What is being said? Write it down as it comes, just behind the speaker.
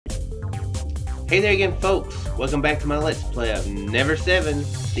Hey there again, folks. Welcome back to my Let's Play of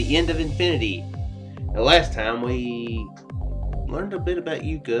Never7, The End of Infinity. The last time we learned a bit about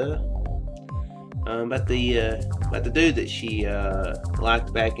Yuka, about the dude that she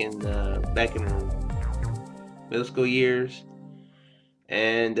liked back in her middle school years,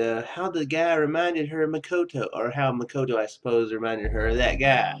 and how the guy reminded her of Makoto, or how Makoto, I suppose, reminded her of that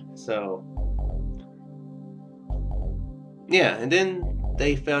guy. So yeah, and then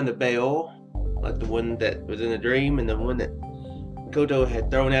they found a bell, like the one that was in a dream, and the one that Makoto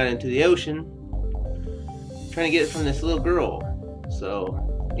had thrown out into the ocean, trying to get it from this little girl.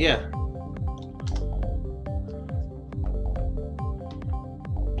 So, yeah.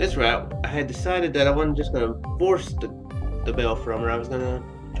 That's right. I had decided that I wasn't just going to force the bell from her. I was going to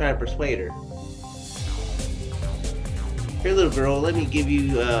try to persuade her. Here, little girl, let me give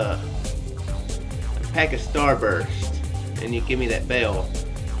you a pack of Starburst, and you give me that bell.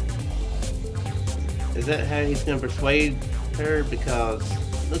 Is that how he's going to persuade her? Because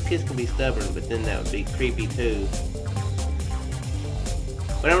little kids can be stubborn, but then that would be creepy too.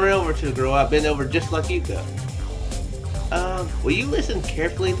 When I run over to the girl, I bend over just like Yuka. Will you listen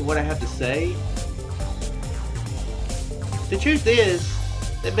carefully to what I have to say? The truth is,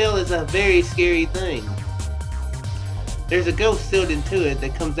 that bell is a very scary thing. There's a ghost sealed into it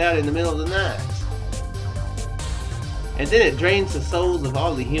that comes out in the middle of the night. And then it drains the souls of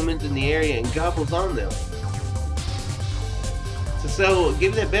all the humans in the area and gobbles on them. So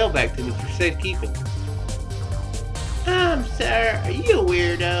give that bell back to me for safekeeping. Sir, are you a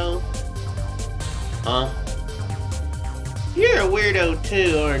weirdo? Huh? You're a weirdo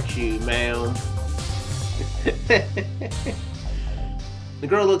too, aren't you, ma'am? The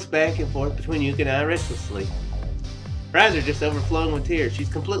girl looks back and forth between Yuka and I restlessly. Her eyes are just overflowing with tears. She's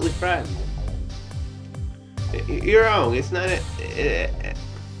completely frightened. You're wrong. It's not a...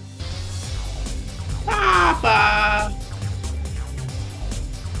 Papa!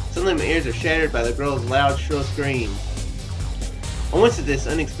 Suddenly my ears are shattered by the girl's loud, shrill scream. I went to this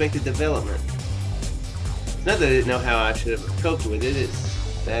unexpected development. It's not that I didn't know how I should have coped with it,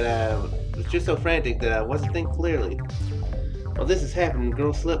 it's that I was just so frantic that I wasn't thinking clearly. While this is happening, the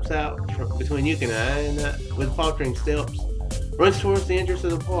girl slips out from between Yuka and I, with faltering steps, runs towards the entrance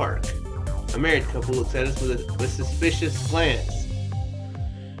of the park. A married couple looks at us with a suspicious glance.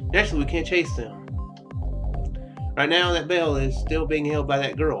 Naturally, we can't chase them. Right now, that bell is still being held by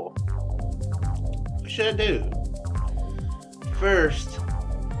that girl. What should I do? First,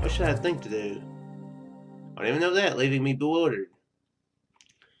 what should I think to do? I don't even know that, leaving me bewildered.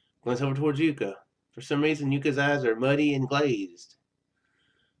 Glance over towards Yuka. For some reason, Yuka's eyes are muddy and glazed.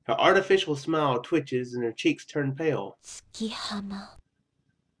 Her artificial smile twitches and her cheeks turn pale.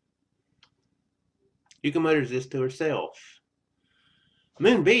 Yuka mutters this to herself.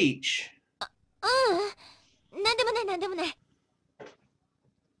 Moon Beach? How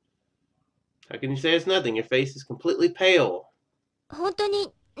can you say it's nothing? Your face is completely pale.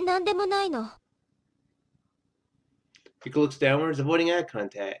 Yuka looks downwards, avoiding eye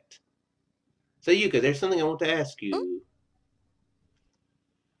contact. So Yuka, there's something I want to ask you.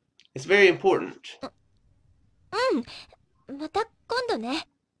 It's very important.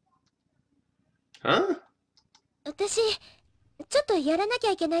 Huh?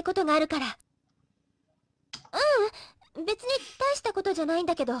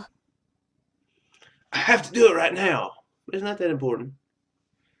 I have to do it right now. It's not that important,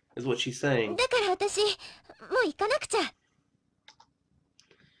 is what she's saying.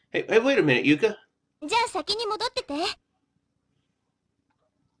 Hey, wait a minute, Yuka.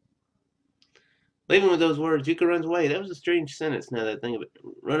 Leaving with those words, Yuka runs away. That was a strange sentence now that I think of it.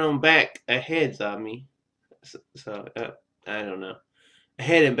 Run on back, ahead, of me. I don't know.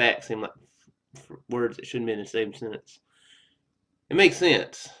 Ahead and back seem like words that shouldn't be in the same sentence. It makes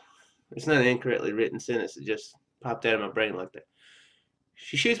sense. It's not an incorrectly written sentence. It just popped out of my brain like that.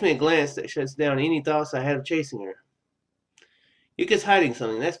 She shoots me a glance that shuts down any thoughts I had of chasing her. Yuka's hiding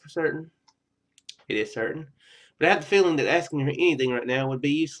something, that's for certain. It is certain. But I have the feeling that asking her anything right now would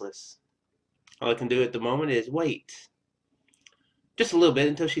be useless. All I can do at the moment is wait. Just a little bit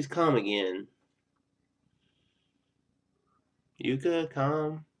until she's calm again. Yuka,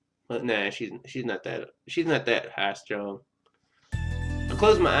 calm? But nah, she's not that high strung. I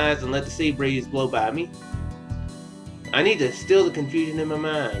close my eyes and let the sea breeze blow by me. I need to still the confusion in my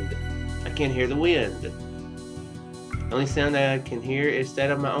mind. I can't hear the wind. The only sound that I can hear is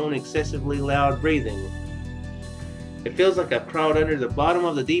that of my own excessively loud breathing. It feels like I've crawled under the bottom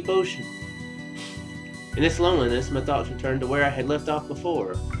of the deep ocean. In this loneliness, my thoughts return to where I had left off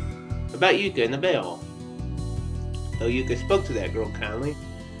before. About Yuka and the bell. Though Yuka spoke to that girl kindly,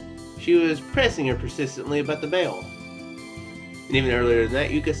 She was pressing her persistently about the bell. And even earlier than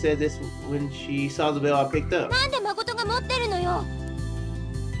that, Yuka said this when she saw the bell I picked up.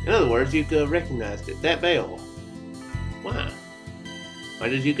 In other words, Yuka recognized it. That bell. Why? Why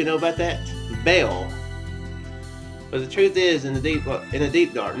does Yuka know about that bell? But the truth is, in the deep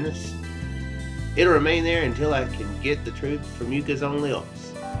darkness, it'll remain there until I can get the truth from Yuka's own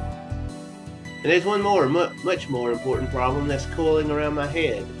lips. And there's one more, much more important problem that's coiling around my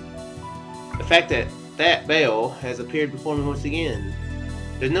head. The fact that that bell has appeared before me once again.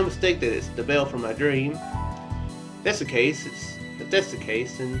 There's no mistake that it's the bell from my dream. If that's the case,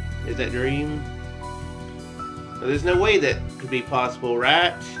 then is that dream? Well, there's no way that could be possible,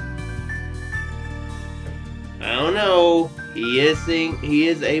 right? I don't know. He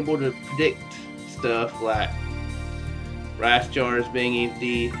is able to predict stuff like rice jars being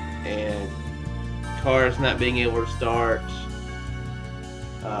empty and cars not being able to start,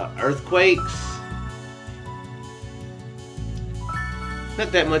 earthquakes.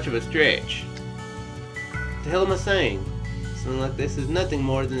 Not that much of a stretch. What the hell am I saying? Something like this is nothing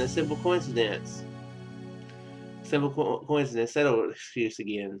more than a simple coincidence. Simple coincidence. That'll excuse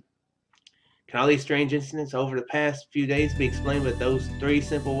again. Can all these strange incidents over the past few days be explained with those three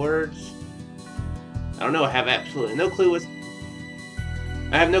simple words? I don't know. I have absolutely no clue what's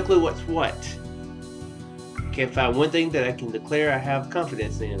what. I can't find one thing that I can declare I have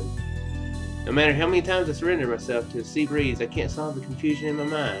confidence in. No matter how many times I surrender myself to the sea breeze, I can't solve the confusion in my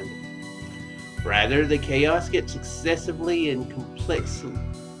mind. Rather, the chaos gets excessively and complexly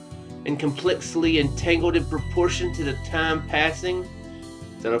entangled in proportion to the time passing,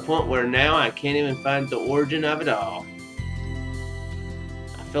 to the point where now I can't even find the origin of it all.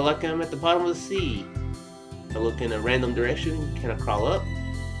 I feel like I'm at the bottom of the sea. If I look in a random direction, can I crawl up?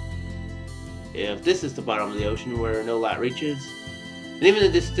 If this is the bottom of the ocean where no light reaches, and even the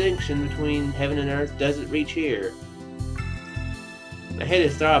distinction between heaven and earth doesn't reach here. My head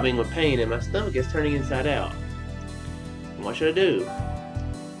is throbbing with pain and my stomach is turning inside out. And what should I do?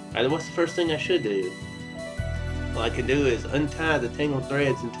 Either what's the first thing I should do? All I can do is untie the tangled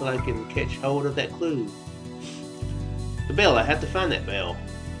threads until I can catch hold of that clue. The bell, I have to find that bell.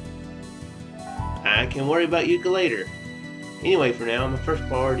 I can worry about Yuka later. Anyway, for now, my first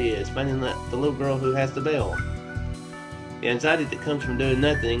priority is finding the little girl who has the bell. The anxiety that comes from doing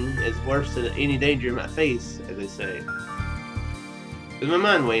nothing is worse than any danger in my face, as they say. With my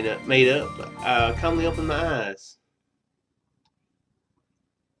mind made up, I calmly opened my eyes.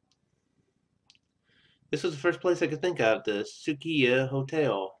 This was the first place I could think of, the Sukiya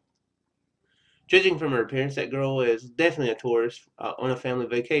Hotel. Judging from her appearance, that girl is definitely a tourist on a family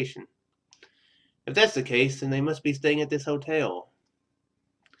vacation. If that's the case, then they must be staying at this hotel.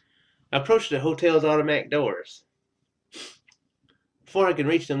 I approached the hotel's automatic doors. Before I can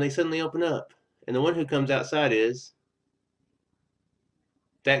reach them, they suddenly open up, and the one who comes outside is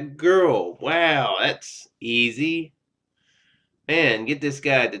that girl. Wow, that's easy. Man, get this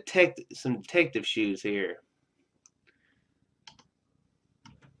guy some detective shoes here.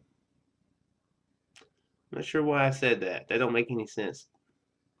 I'm not sure why I said that. That don't make any sense.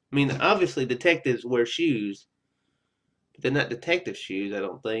 I mean, obviously detectives wear shoes, but they're not detective shoes, I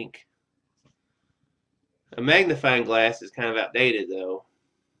don't think. A magnifying glass is kind of outdated, though.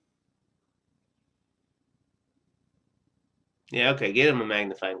 Yeah, okay, get him a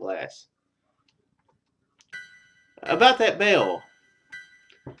magnifying glass. About that bell.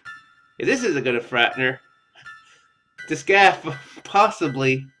 Yeah, this isn't going to frighten her. This guy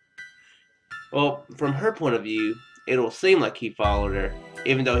possibly, well, from her point of view, it'll seem like he followed her,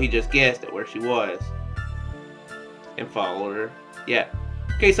 even though he just guessed at where she was. And followed her. Yeah.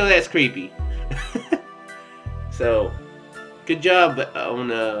 Okay, so that's creepy. So, good job on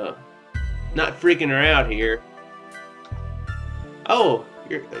not freaking her out here. Oh,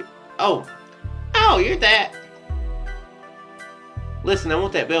 you're that. Listen, I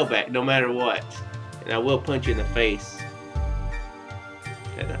want that bell back no matter what. And I will punch you in the face.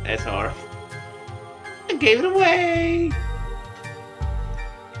 That's hard. I gave it away.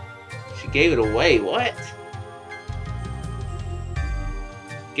 She gave it away. What?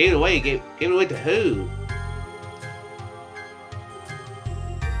 Gave it away. Gave it away to who?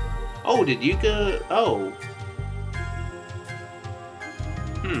 Oh, did Yuka? Oh.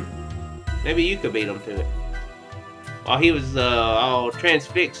 Maybe Yuka beat him to it. While he was all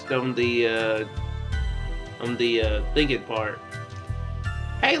transfixed on the thinking part.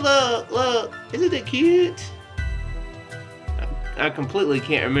 Hey, look! Isn't it cute? I completely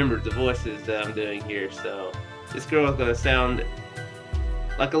can't remember the voices that I'm doing here, so this girl is gonna sound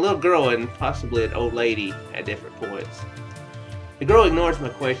like a little girl and possibly an old lady at different points. The girl ignores my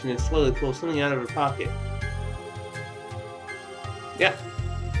question and slowly pulls something out of her pocket. Yeah,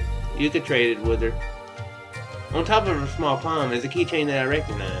 Yuka traded with her. On top of her small palm is a keychain that I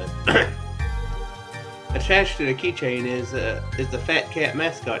recognize. Attached to the keychain is the Fat Cat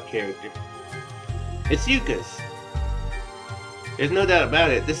mascot character. It's Yuka's. There's no doubt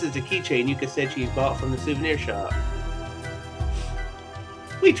about it, this is the keychain Yuka said she bought from the souvenir shop.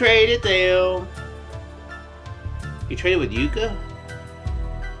 We traded them! You traded with Yuka?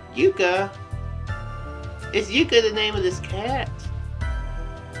 Yuka? Is Yuka the name of this cat?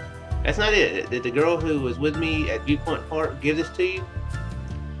 That's not it. Did the girl who was with me at Viewpoint Park give this to you?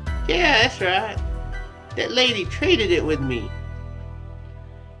 Yeah, that's right. That lady traded it with me.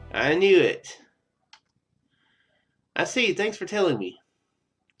 I knew it. I see, thanks for telling me.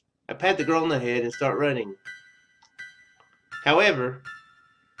 I pat the girl on the head and start running. However...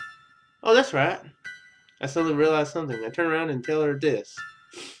 Oh, that's right. I suddenly realized something. I turn around and tell her this.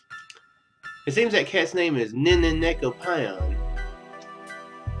 It seems that cat's name is Nineneko Pion.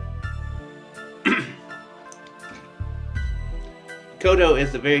 Makoto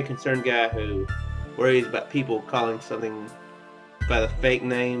is the very concerned guy who worries about people calling something by the fake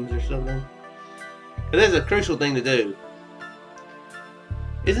names or something. But that's a crucial thing to do.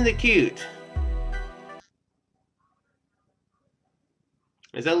 Isn't it cute?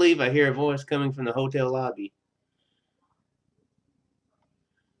 As I leave, I hear a voice coming from the hotel lobby.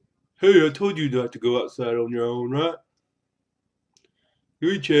 Hey, I told you not to go outside on your own, right?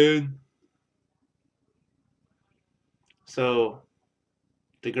 Yui-chan. So,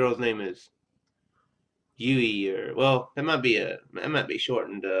 the girl's name is Yui, or well, that might be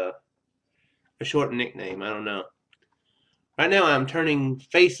shortened, a short nickname. I don't know. Right now, I'm turning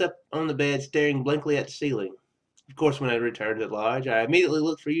face up on the bed, staring blankly at the ceiling. Of course, when I returned to the lodge, I immediately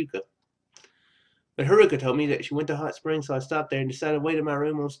looked for Yuka. But Haruka told me that she went to Hot Springs, so I stopped there and decided to wait in my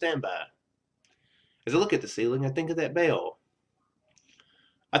room on standby. As I look at the ceiling, I think of that bell.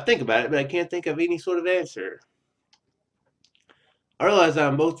 I think about it, but I can't think of any sort of answer. I realize I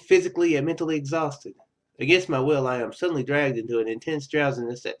am both physically and mentally exhausted. Against my will, I am suddenly dragged into an intense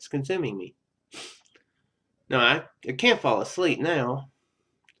drowsiness that's consuming me. No, I can't fall asleep now.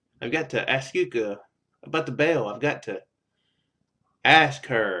 I've got to ask Yuka about the bell. I've got to ask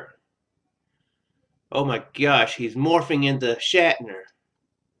her. Oh my gosh, he's morphing into Shatner.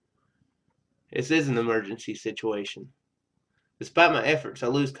 This is an emergency situation. Despite my efforts, I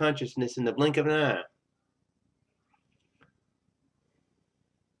lose consciousness in the blink of an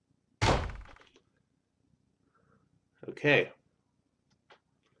eye. Okay.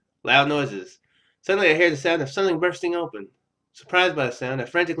 Loud noises. Suddenly I hear the sound of something bursting open. Surprised by the sound, I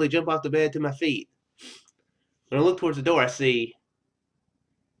frantically jump off the bed to my feet. When I look towards the door, I see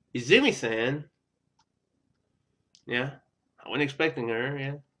Izumi-san. Yeah, I wasn't expecting her,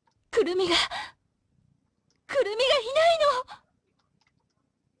 yeah. Kurumi ga inai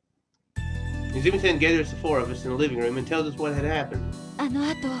no. Izumi-san gathers the four of us in the living room and tells us what had happened. あの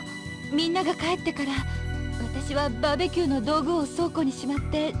後、みんなが帰ってから、私はバーベキューの道具を倉庫にしまっ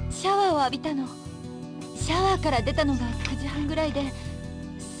てシャワーを浴びたの。シャワーから出たのが9時半ぐらいで、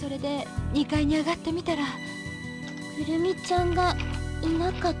それで2階に上がってみたら、くるみちゃんがい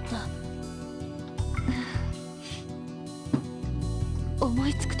なかった。思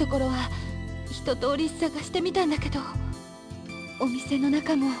いつくところは一通り探してみたんだけど、お店の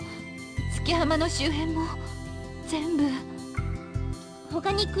中も月浜の周辺も全部。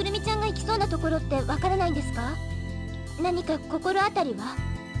他にくるみちゃんが行きそうなところってわからないんですか？何か心当たりは？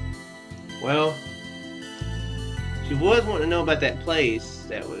 Well, she was wanting to know about that place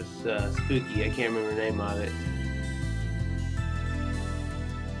that was spooky. I can't remember the name of it.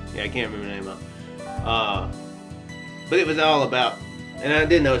 Yeah, I can't remember the name of it. But it was all about, and I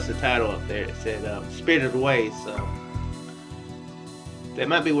did notice the title up there. It said Spirited Away, so that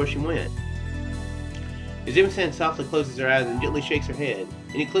might be where she went. Izumi-san softly closes her eyes and gently shakes her head.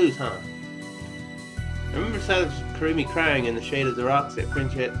 Any clues, huh? I remember the sight of Kurumi crying in the shade of the rocks at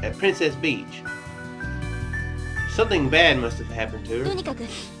Princess Beach. Something bad must have happened to her. とにかく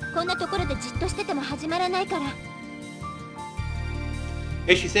こんなところでじっとしてても始まらないから。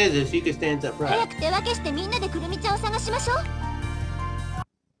As she says this, Yuka stands upright. 早く手分けしてみんなでくるみちゃんを探しましょう。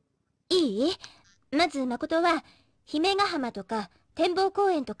いい？まず誠は姫ヶ浜とか展望公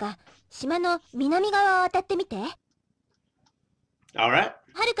園とか島の南側を渡ってみて。Alright.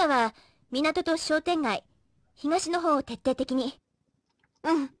 はるかは港と商店街、東の方を徹底的に。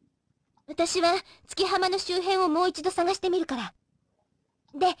うん。私は月浜の周辺をもう一度探してみるから。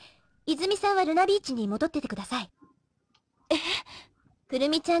で、泉さんはルナビーチに戻っててください。え？くる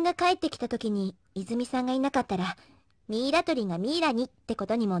みちゃんが帰ってきた時に泉さんがいなかったら、ミイラ取りがミイラにってこ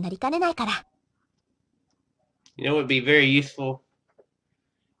とにもなりかねないから。You know what would be very useful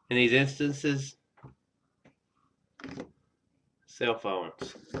in these instances? Cell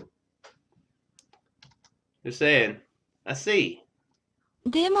phones. Just saying. I see.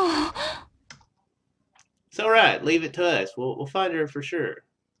 でも It's alright. Leave it to us. We'll find her for sure.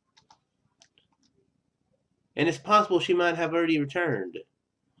 And it's possible she might have already returned.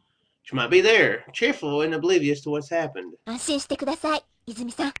 She might be there, cheerful and oblivious to what's happened. 安心してください、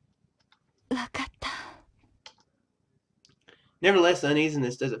泉さん。わかった。 Nevertheless, the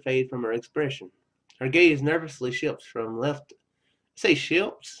uneasiness doesn't fade from her expression. Her gaze nervously shifts from left. Say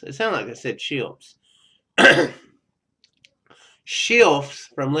shifts? It sounded like I said shifts. Shifts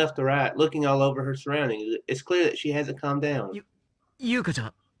from left to right, looking all over her surroundings. It's clear that she hasn't calmed down.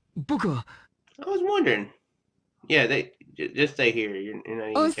 Yuka-chan, 僕は I was wondering. Yeah, just stay here. You're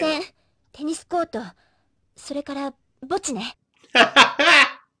not 温 even 泉、テニスコート、それから墓地ね。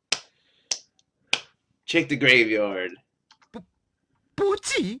Check the graveyard. 墓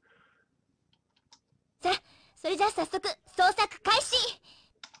地？さあ、それじゃあ早速捜索開始。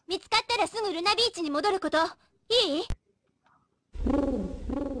見つかったらすぐルナビーチに戻ること。いい？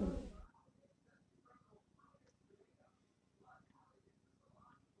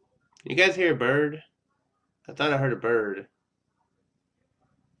 You guys hear a bird? I thought I heard a bird.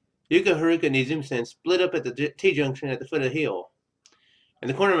 Yuka, Haruka, and Izumi-san split up at the T-junction at the foot of the hill. In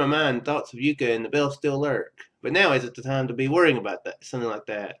the corner of my mind, thoughts of Yuka and the bell still lurk. But now isn't the time to be worrying about that, something like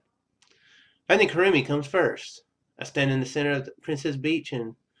that. I think Kurumi comes first. I stand in the center of the Princess Beach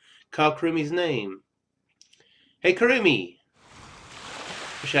and call Kurumi's name. Hey, Kurumi!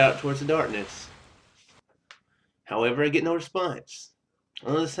 I shout out towards the darkness. However, I get no response.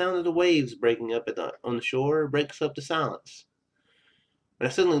 Only the sound of the waves breaking up on the shore breaks up the silence. When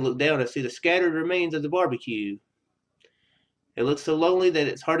I suddenly look down, I see the scattered remains of the barbecue. It looks so lonely that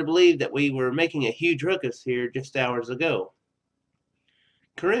it's hard to believe that we were making a huge ruckus here just hours ago.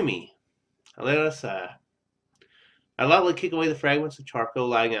 Kurumi. I let out a sigh. I lightly kick away the fragments of charcoal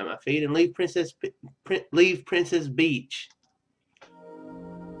lying at my feet and leave Princess Beach.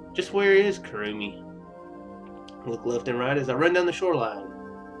 Just where is Kurumi? I look left and right as I run down the shoreline.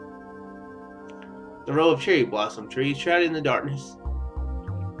 The row of cherry blossom trees shrouded in the darkness.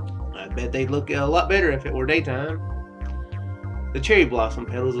 I bet they'd look a lot better if it were daytime. The cherry blossom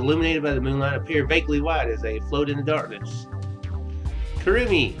petals, illuminated by the moonlight, appear vaguely white as they float in the darkness.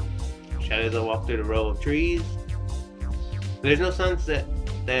 Kurumi! I shout as I walk through the row of trees. There's no signs that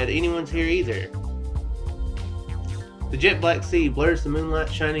anyone's here either. The jet black sea blurs the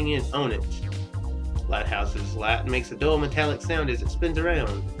moonlight shining in on it. Lighthouse's light makes a dull metallic sound as it spins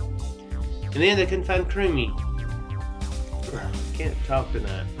around. In the end, I couldn't find Kurumi. Can't talk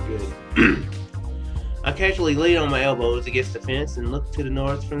tonight. Good. I casually lean on my elbows against the fence and look to the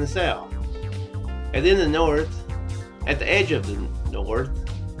north from the south. At the end of the north, at the edge of the north,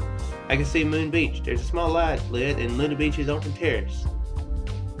 I can see Moon Beach. There's a small light lit in Luna Beach's open terrace.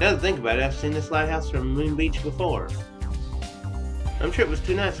 Now that I think about it, I've seen this lighthouse from Moon Beach before. I'm sure it was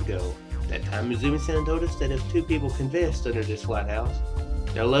 2 nights ago. That time Izumi-san told us that if 2 people confessed under this lighthouse,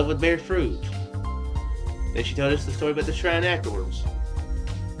 their love would bear fruit. Then she told us the story about the shrine afterwards.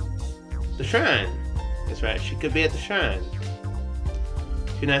 The shrine! That's right, she could be at the shrine.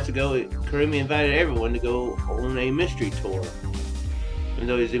 2 nights ago, Kurumi invited everyone to go on a mystery tour. Even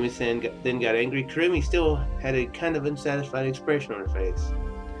though Izumi-san then got angry, Kurumi still had a kind of unsatisfied expression on her face.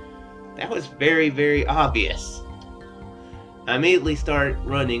 That was very, very obvious. I immediately start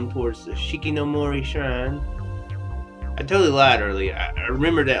running towards the Shikinomori Shrine. I totally lied earlier. I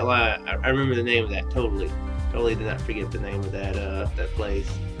remember that lie. I remember the name of that totally. Totally did not forget the name of that place.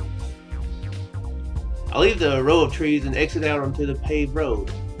 I leave the row of trees and exit out onto the paved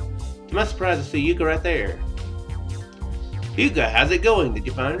road. To my surprise, I see Yuka right there. Yuka, how's it going? Did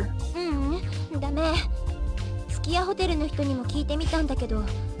you find her? ダメ。スキヤホテルの人にも聞いてみたんだけど、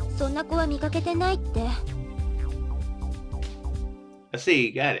そんな子は見かけてないって。I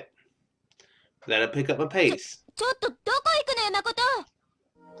see, got it. Gotta pick up my pace. ちょっとどこ行くのよ、誠。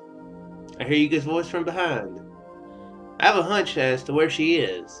I hear Yuka's voice from behind. I have a hunch as to where she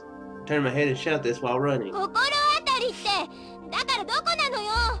is. I turn my head and shout this while running. 心当たりって、だからどこなの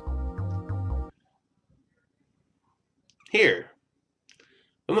よ。Here.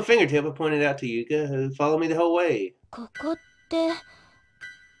 With my fingertip, I pointed out to Yuka, who followed me the whole way. ここって、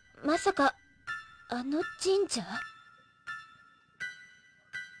まさか、あの神社？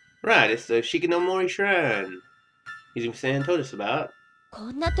 Right, it's the Shikinomori Shrine Izumi-san told us about. こ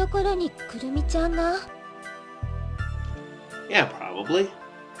んなところにくるみちゃんが？ Yeah, probably.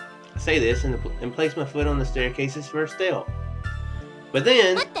 I say this and place my foot on the staircase's first step. But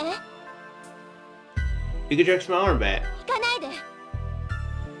then, 待って、行 Yuka jerks my arm back. かないで。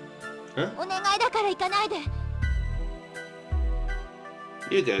 Huh? お願いだから行かないで。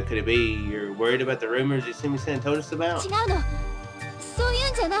 Yuka, could it be you're worried about the rumors Isumi-san told us about? 違うの。そうい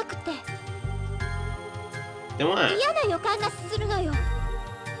うんじゃなくて、 Then why? 嫌な予感がするのよ。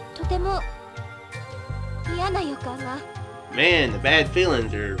とても嫌な予感が。 Man, the bad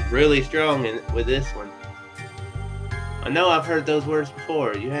feelings are really strong with this one. I know I've heard those words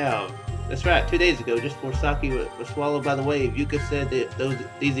before. You have. That's right. 2 days ago, just before Saki was swallowed by the wave, Yuka said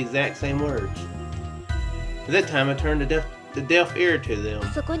these exact same words. At that time, I turned a deaf ear to them.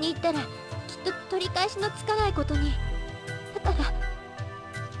 そこに行ったらきっと取り返しのつかないことに。だか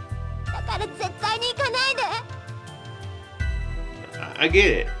ら絶対に行かないで。 I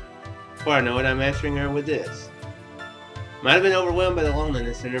get it. Before I know it, I'm answering her with this. Might have been overwhelmed by the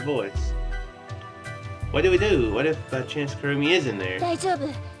loneliness in her voice. What do we do? What if by chance Kurumi is in there? 大丈夫。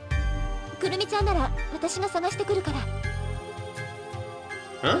くるみちゃんなら私が探してくるから。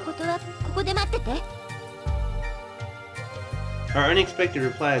 Huh? 誠はここで待ってて。 Her unexpected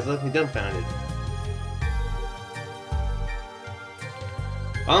reply has left me dumbfounded.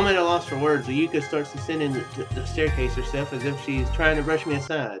 While I'm at a loss for words, Yuka starts descending the staircase herself as if she's trying to brush me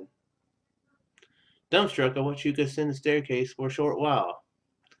aside. Dumbstruck, I watch Yuka ascend the staircase for a short while.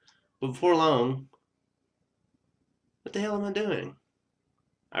 But before long, what the hell am I doing?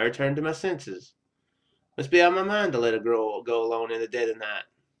 I return to my senses. Must be out of my mind to let a girl go alone in the dead of night.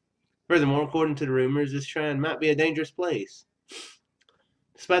 Furthermore, according to the rumors, this shrine might be a dangerous place.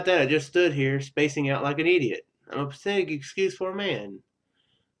 Despite that, I just stood here, spacing out like an idiot. I'm a pathetic excuse for a man.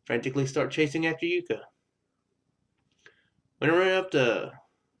 Frantically start chasing after Yuka. When I run up the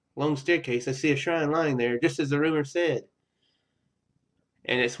long staircase, I see a shrine lying there, just as the rumor said.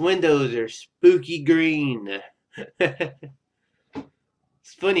 And its windows are spooky green.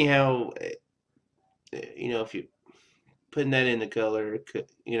 It's funny how, if you putting that in the color,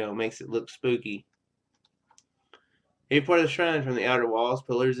 makes it look spooky. Every part of the shrine, from the outer walls,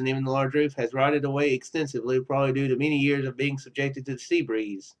 pillars, and even the large roof, has rotted away extensively, probably due to many years of being subjected to the sea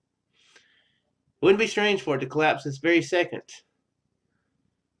breeze. It wouldn't be strange for it to collapse this very second.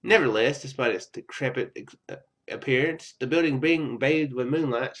 Nevertheless, despite its decrepit appearance, the building being bathed with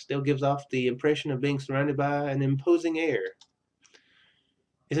moonlight still gives off the impression of being surrounded by an imposing air.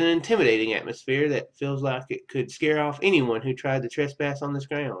 It's an intimidating atmosphere that feels like it could scare off anyone who tried to trespass on this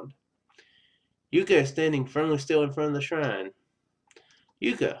ground. Yuka is standing firmly still in front of the shrine.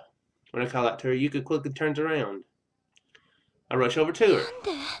 Yuka! When I call out to her, Yuka quickly turns around. I rush over to her. なん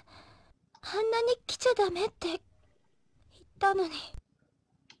であんなに来ちゃダメって言ったのに。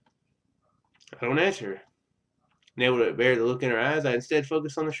 I don't answer. Unable to bear the look in her eyes, I instead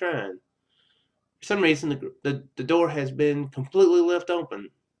focus on the shrine. For some reason, the door has been completely left open.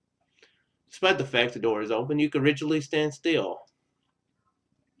 Despite the fact the door is open, Yuka rigidly stands still.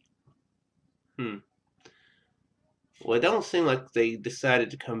 Well, it don't seem like they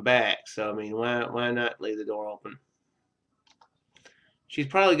decided to come back, so I mean, why not leave the door open? She's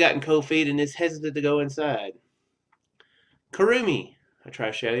probably gotten cold feet and is hesitant to go inside. Kurumi! I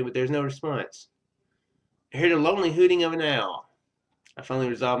try shouting, but there's no response. I hear the lonely hooting of an owl. I finally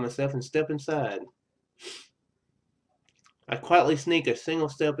resolve myself and step inside. I quietly sneak a single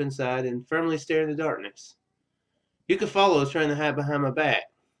step inside and firmly stare in the darkness. Yuka follows, trying to hide behind my back.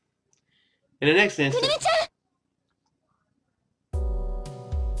 In the next instant... くるみちゃん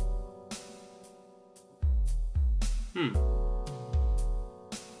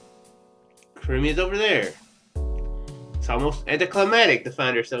Kurumi is over there. It's almost anticlimactic to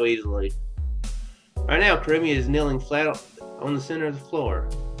find her so easily. Right now, Kurumi is kneeling flat on the center of the floor.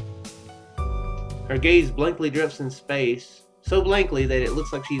 Her gaze blankly drifts in space, so blankly that it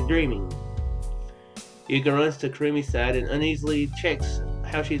looks like she's dreaming. Yuka runs to Kurumi's side and uneasily checks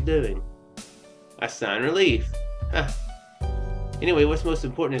how she's doing. I sign relief. Anyway, what's most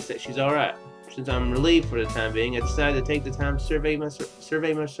important is that she's alright. Since I'm relieved for the time being, I decided to take the time to survey my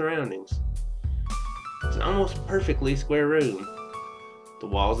surroundings. It's an almost perfectly square room. The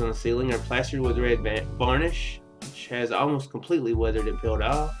walls and the ceiling are plastered with red varnish, which has almost completely weathered and peeled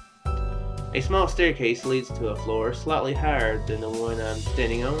off. A small staircase leads to a floor slightly higher than the one I'm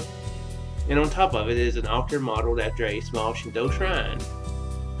standing on, and on top of it is an altar modeled after a small Shinto shrine.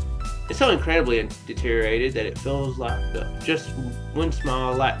 It's so incredibly deteriorated that it feels like just one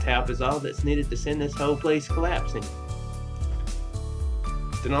small light tap is all that's needed to send this whole place collapsing.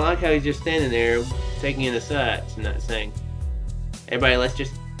 Then I like how he's just standing there, taking in the sights and not saying, "Everybody, let's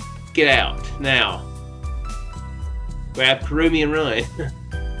just get out, now. Grab Kurumi and run."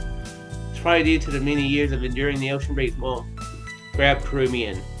 probably due to the many years of enduring the ocean breeze. Well, grab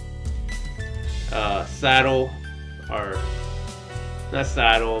Kurumi and saddle, or not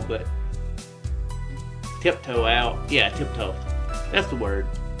saddle, but tiptoe out. Yeah, tiptoe. That's the word.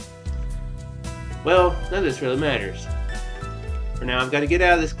 Well, none of this really matters. For now, I've got to get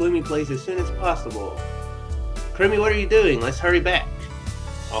out of this gloomy place as soon as possible. Kurumi, what are you doing? Let's hurry back.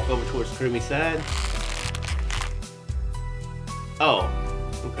 Walk over towards Kurumi's side. Oh,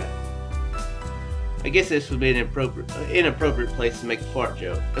 okay. I guess this would be an inappropriate place to make a fart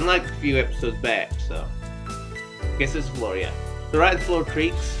joke, unlike a few episodes back, so I guess it's the floor, yeah. The right floor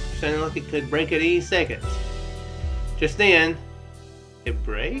creaks, sounding like it could break at any second. Just then, it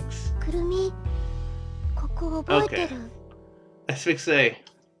breaks? くるみ、ここ覚えてる。Let's fix say.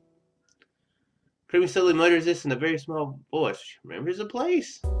 Kurumi slowly mutters this in a very small voice. She remembers the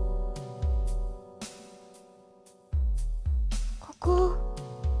place. ここ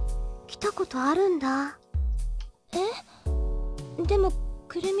来たことあるんだ。え？でも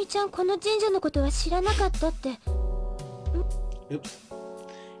くるみちゃんこの神社のことは知らなかったって。Oops.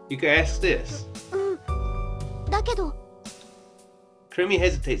 You could ask this. うん。だけど。Kurumi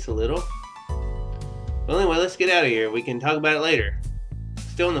hesitates a little. Well, anyway, let's get out of here. We can talk about it later.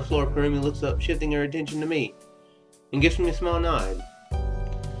 Still on the floor, Kurumi looks up, shifting her attention to me, and gives me a small nod.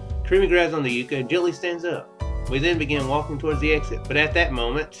 Kurumi grabs onto Yuka and gently stands up. We then begin walking towards the exit, but at that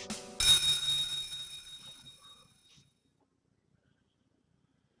moment...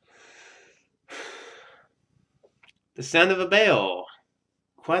 the sound of a bell.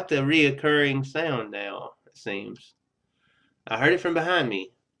 Quite the reoccurring sound now, it seems. I heard it from behind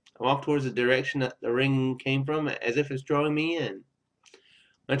me. I walked towards the direction that the ring came from, as if it's drawing me in.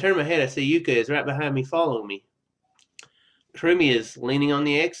 When I turn my head, I see Yuka is right behind me, following me. Kurumi is leaning on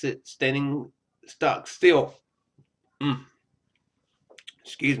the exit, standing stock still.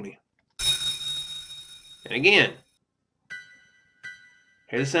 Excuse me. And again,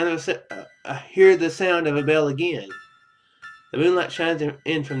 I hear the sound of a bell again. The moonlight shines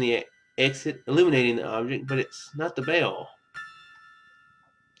in from the exit, illuminating the object, but it's not the bell.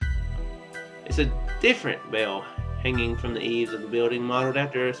 It's a different bell, hanging from the eaves of the building, modeled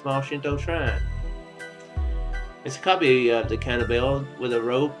after a small Shinto shrine. It's a copy of the kind of bell with a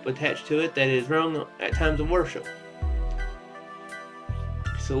rope attached to it that is rung at times of worship.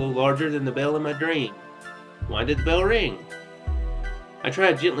 It's a little larger than the bell in my dream. Why did the bell ring? I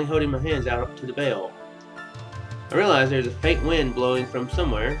tried gently holding my hands out to the bell. I realize there's a faint wind blowing from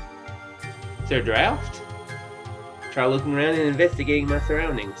somewhere. Is there a draft? I try looking around and investigating my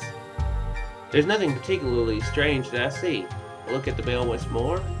surroundings. There's nothing particularly strange that I see. I look at the bell one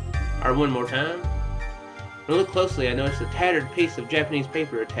more time. When I look closely, I notice a tattered piece of Japanese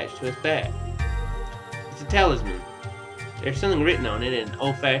paper attached to its back. It's a talisman. There's something written on it in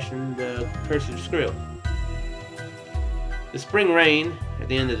old-fashioned cursive script. The spring rain at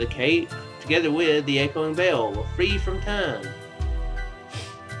the end of the cape, together with the echoing bell, will free from time.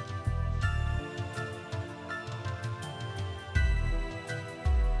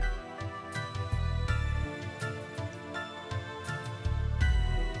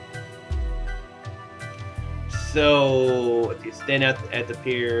 So, if you stand out at the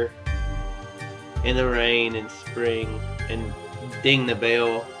pier in the rain in spring and ding the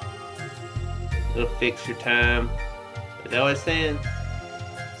bell, it'll fix your time. Is that what it's saying?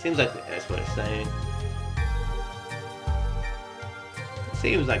 Seems like that's what it's saying.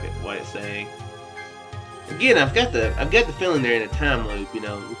 Seems like it's what it's saying. Again, I've got the feeling they're in a time loop, you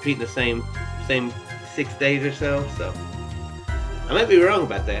know, repeating the same 6 days or so. So I might be wrong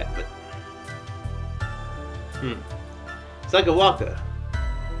about that, but it's like a waka.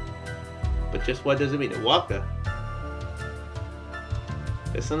 But just what does it mean? A waka?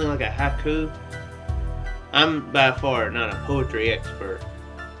 It's something like a haiku. I'm by far not a poetry expert.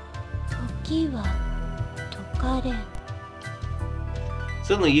 時は解かれん。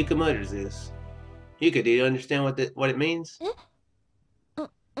 Suddenly Yuka mutters this. Yuka, do you understand what it means?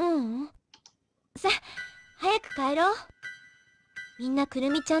 さ、早く帰ろう。みんなくる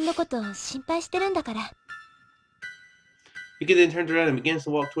みちゃんのこと心配してるんだから。 Yuka then turns around and begins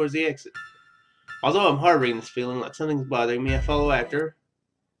to walk towards the exit. Although I'm harboring this feeling like something's bothering me, I follow after her.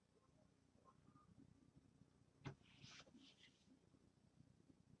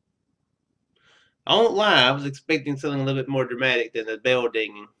 I won't lie, I was expecting something a little bit more dramatic than the bell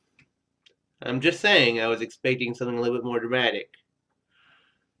dinging. I'm just saying I was expecting something a little bit more dramatic.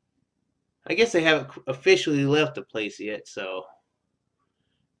 I guess they haven't officially left the place yet, so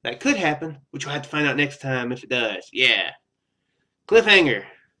that could happen, which we'll have to find out next time if it does. Yeah. Cliffhanger.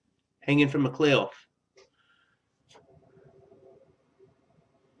 Hanging from a cliff.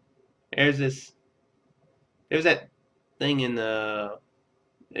 There's that thing in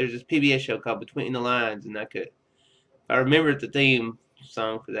there's this PBS show called Between the Lines, and if I remembered the theme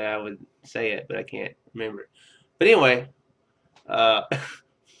song for that, I would say it, but I can't remember. But anyway, uh,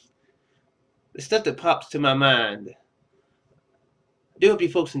 the stuff that pops to my mind. I do hope you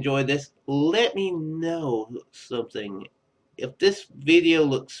folks enjoyed this. Let me know something. If this video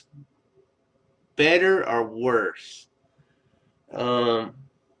looks better or worse. I'm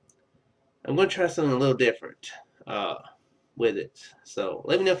going to try something a little different with it. So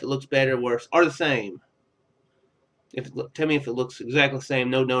let me know if it looks better, worse, or the same. Tell me if it looks exactly the same,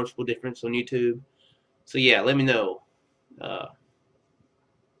 no noticeable difference on YouTube. So yeah, let me know.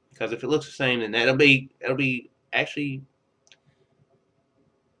 Because if it looks the same, then that'll be actually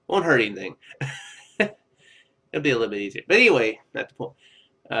won't hurt anything. It'll be a little bit easier. But anyway, not the point.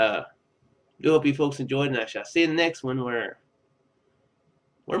 Do hope you folks enjoyed, and I shall see you in the next one where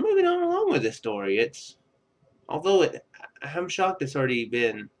we're moving on along with this story. I'm shocked it's already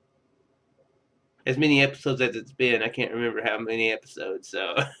been as many episodes as it's been. I can't remember how many episodes,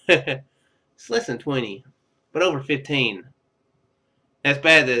 so it's less than 20, but over 15. That's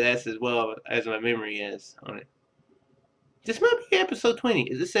bad that that's as well as my memory is on it. This might be episode 20.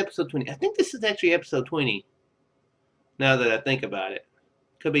 Is this episode 20? I think this is actually episode 20. Now that I think about it.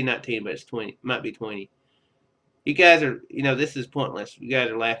 Could be 19, but it's 20. Might be 20. You guys are, this is pointless. You guys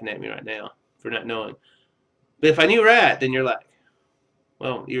are laughing at me right now for not knowing. But if I knew right, then you're like,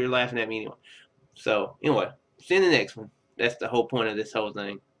 well, you're laughing at me anyway. So, anyway, see you in the next one. That's the whole point of this whole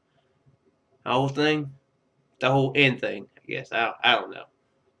thing. The whole thing? The whole end thing, I guess. I don't know.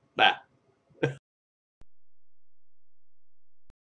 Bye.